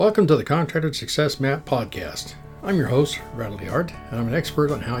Welcome to the Contractor Success Map podcast. I'm your host, Bradley Hart, and I'm an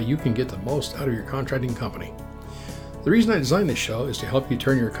expert on how you can get the most out of your contracting company. The reason I designed this show is to help you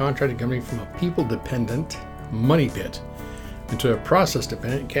turn your contracting company from a people-dependent money pit into a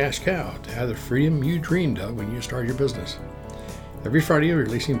process-dependent cash cow to have the freedom you dreamed of when you started your business. Every Friday, we're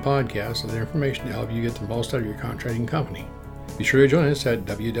releasing podcasts with information to help you get the most out of your contracting company. Be sure to join us at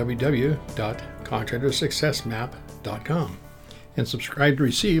www.contractorsuccessmap.com. and subscribe to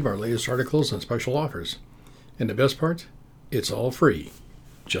receive our latest articles and special offers. And the best part, it's all free,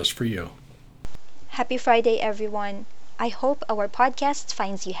 just for you. Happy Friday, everyone. I hope our podcast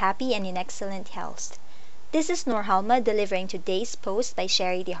finds you happy and in excellent health. This is Nor Halma delivering today's post by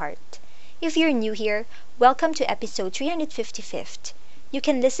Sherry DeHart. If you're new here, welcome to episode 355. You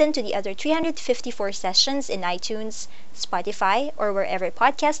can listen to the other 354 sessions in iTunes, Spotify, or wherever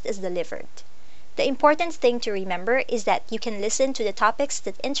podcast is delivered. The important thing to remember is that you can listen to the topics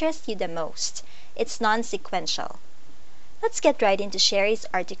that interest you the most. It's non-sequential. Let's get right into Sherry's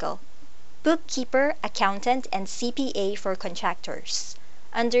article, Bookkeeper, Accountant, and CPA for Contractors,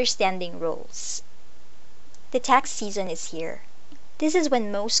 Understanding Roles. The tax season is here. This is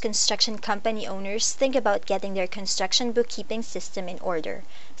when most construction company owners think about getting their construction bookkeeping system in order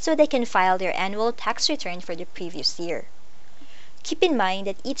so they can file their annual tax return for the previous year. Keep in mind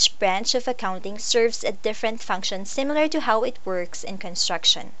that each branch of accounting serves a different function similar to how it works in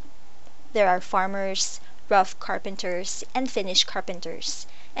construction. There are farmers, rough carpenters, and finish carpenters,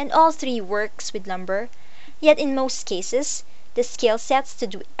 and all three works with lumber, yet in most cases, the skill sets to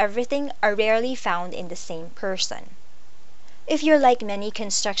do everything are rarely found in the same person. If you're like many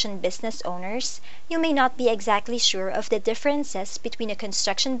construction business owners, you may not be exactly sure of the differences between a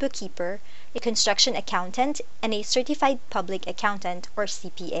construction bookkeeper, a construction accountant, and a certified public accountant or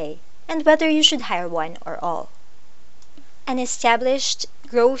CPA, and whether you should hire one or all. An established,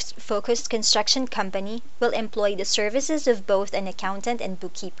 growth-focused construction company will employ the services of both an accountant and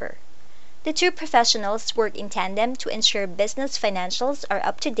bookkeeper. The two professionals work in tandem to ensure business financials are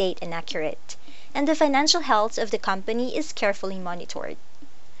up to date and accurate, and the financial health of the company is carefully monitored.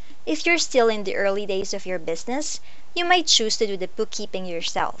 If you're still in the early days of your business, you might choose to do the bookkeeping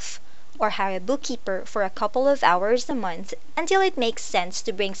yourself, or hire a bookkeeper for a couple of hours a month until it makes sense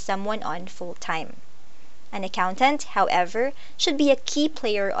to bring someone on full-time. An accountant, however, should be a key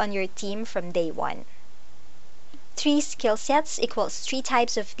player on your team from day one. 3 skill sets equals 3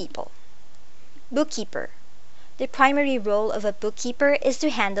 types of people. Bookkeeper. The primary role of a bookkeeper is to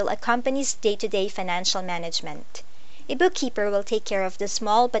handle a company's day-to-day financial management. A bookkeeper will take care of the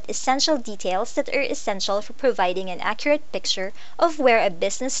small but essential details that are essential for providing an accurate picture of where a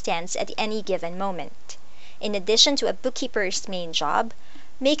business stands at any given moment. In addition to a bookkeeper's main job,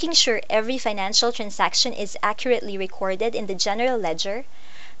 making sure every financial transaction is accurately recorded in the general ledger,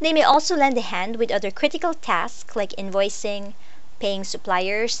 they may also lend a hand with other critical tasks like invoicing, paying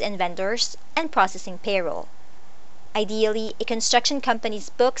suppliers and vendors, and processing payroll. Ideally, a construction company's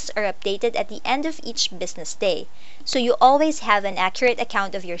books are updated at the end of each business day, so you always have an accurate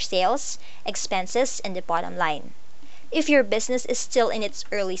account of your sales, expenses, and the bottom line. If your business is still in its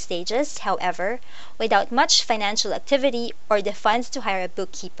early stages, however, without much financial activity or the funds to hire a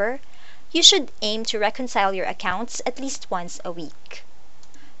bookkeeper, you should aim to reconcile your accounts at least once a week.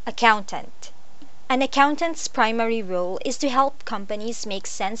 Accountant. An accountant's primary role is to help companies make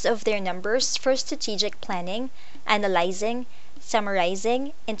sense of their numbers for strategic planning, analyzing,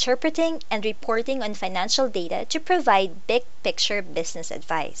 summarizing, interpreting, and reporting on financial data to provide big-picture business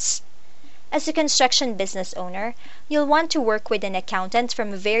advice. As a construction business owner, you'll want to work with an accountant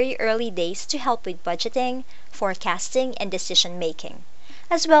from very early days to help with budgeting, forecasting, and decision-making,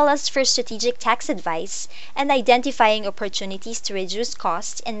 as well as for strategic tax advice and identifying opportunities to reduce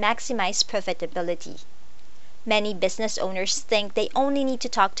costs and maximize profitability. Many business owners think they only need to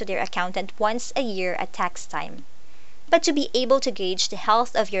talk to their accountant once a year at tax time. But to be able to gauge the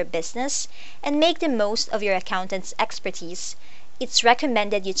health of your business and make the most of your accountant's expertise, it's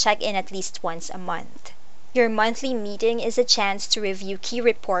recommended you check in at least once a month. Your monthly meeting is a chance to review key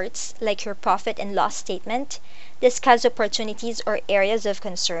reports like your profit and loss statement, discuss opportunities or areas of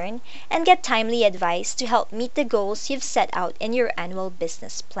concern, and get timely advice to help meet the goals you've set out in your annual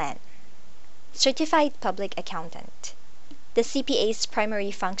business plan. Certified Public Accountant. The CPA's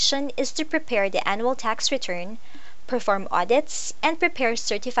primary function is to prepare the annual tax return, perform audits, and prepare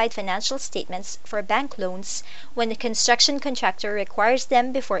certified financial statements for bank loans when a construction contractor requires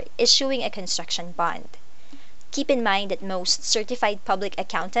them before issuing a construction bond. Keep in mind that most certified public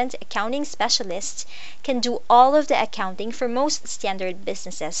accountant accounting specialists can do all of the accounting for most standard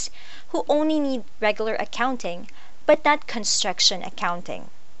businesses who only need regular accounting but not construction accounting.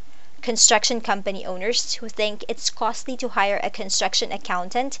 Construction company owners who think it's costly to hire a construction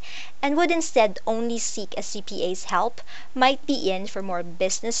accountant and would instead only seek a CPA's help might be in for more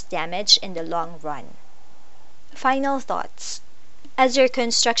business damage in the long run. Final thoughts. As your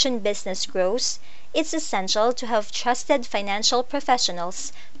construction business grows, it's essential to have trusted financial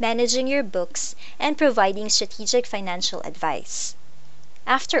professionals managing your books and providing strategic financial advice.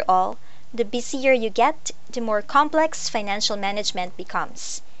 After all, the busier you get, the more complex financial management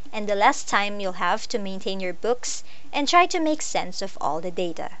becomes, and the less time you'll have to maintain your books and try to make sense of all the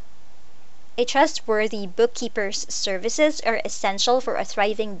data. A trustworthy bookkeeper's services are essential for a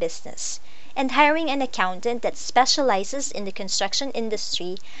thriving business, and hiring an accountant that specializes in the construction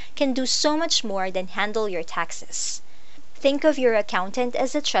industry can do so much more than handle your taxes. Think of your accountant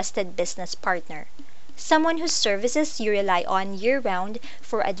as a trusted business partner, someone whose services you rely on year-round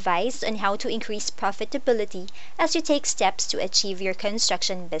for advice on how to increase profitability as you take steps to achieve your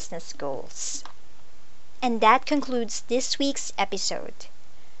construction business goals. And that concludes this week's episode.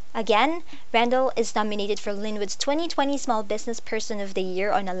 Again, Randall is nominated for Linwood's 2020 Small Business Person of the Year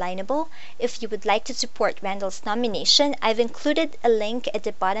on Alignable. If you would like to support Randall's nomination, I've included a link at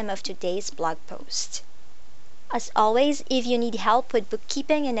the bottom of today's blog post. As always, if you need help with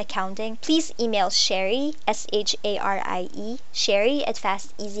bookkeeping and accounting, please email Sherry, Sharie, Sherry at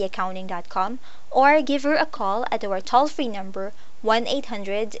fasteasyaccounting.com, or give her a call at our toll-free number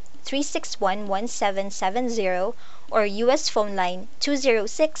 1-800-361-1770 or US phone line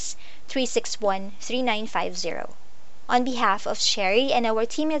 206-361-3950. On behalf of Sherry and our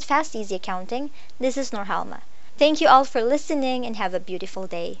team at Fast Easy Accounting, this is Norhalma. Thank you all for listening and have a beautiful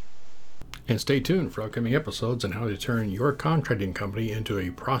day. And stay tuned for upcoming episodes on how to turn your contracting company into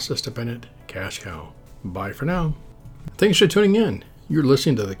a process-dependent cash cow. Bye for now. Thanks for tuning in. You're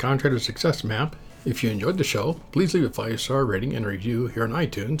listening to the Contractor Success Map. If you enjoyed the show, please leave a 5-star rating and review here on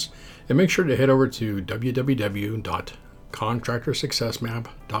iTunes, and make sure to head over to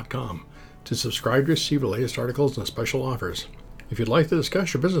www.contractorsuccessmap.com to subscribe to receive the latest articles and special offers. If you'd like to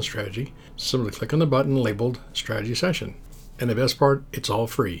discuss your business strategy, simply click on the button labeled Strategy Session. And the best part, it's all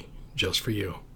free, just for you.